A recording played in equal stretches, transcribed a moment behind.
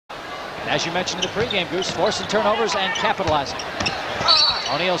As you mentioned in the pregame, Goose, forcing turnovers and capitalizing.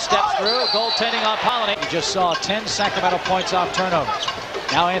 O'Neal steps through, goaltending on Polony. You just saw 10 Sacramento points off turnovers.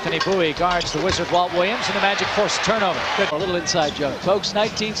 Now Anthony Bowie guards the Wizard Walt Williams, and the Magic force a turnover. Good. A little inside joke. Folks,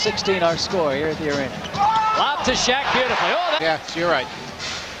 19-16 our score here at the arena. Lob to Shaq beautifully. Oh, yeah, you're right.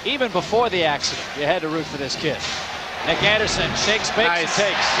 Even before the accident, you had to root for this kid. Nick Anderson shakes, bakes, and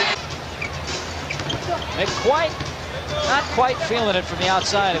takes. Nick not quite feeling it from the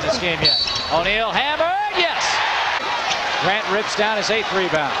outside in this game yet. O'Neal hammered, yes! Grant rips down his 8th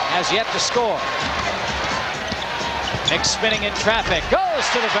rebound, has yet to score. Nick spinning in traffic, goes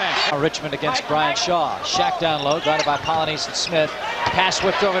to the bench. Richmond against Brian Shaw. Shaq down low, guarded by Polonese and Smith. Pass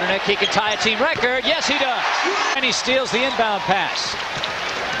whipped over to Nick, he can tie a team record. Yes, he does. And he steals the inbound pass.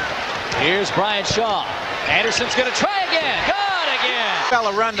 Here's Brian Shaw. Anderson's gonna try again, good again.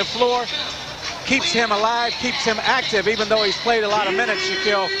 Fella run the floor, keeps him alive, keeps him active, even though he's played a lot of minutes,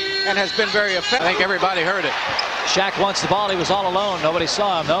 Shaquille, and has been very effective. I think everybody heard it. Shaq wants the ball. He was all alone. Nobody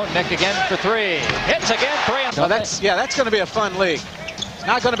saw him, though. Nick again for 3. Hits again, 3. No, that's going to be a fun league. It's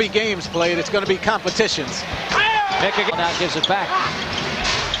not going to be games played. It's going to be competitions. Nick again now gives it back.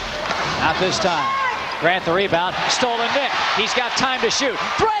 Not this time. Grant the rebound. Stolen Nick. He's got time to shoot.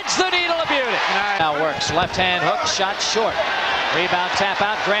 Threads the needle of beauty. Now works. Left hand hook. Shot short. Rebound tap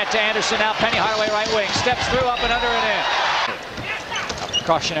out. Grant to Anderson. Now Penny Hardaway right wing. Steps through, up and under and in. A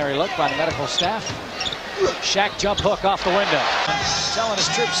precautionary look by the medical staff. Shaq jump hook off the window. Telling his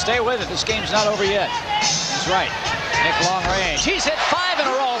troops, stay with it. This game's not over yet. He's right. Nick long range. He's hit 5 in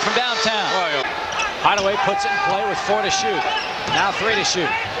a row from downtown. Hardaway puts it in play with 4 to shoot. Now 3 to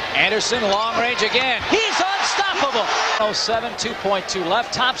shoot. Anderson long range again. He's unstoppable. 07, 2.2 left.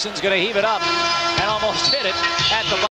 Thompson's going to heave it up and almost hit it at the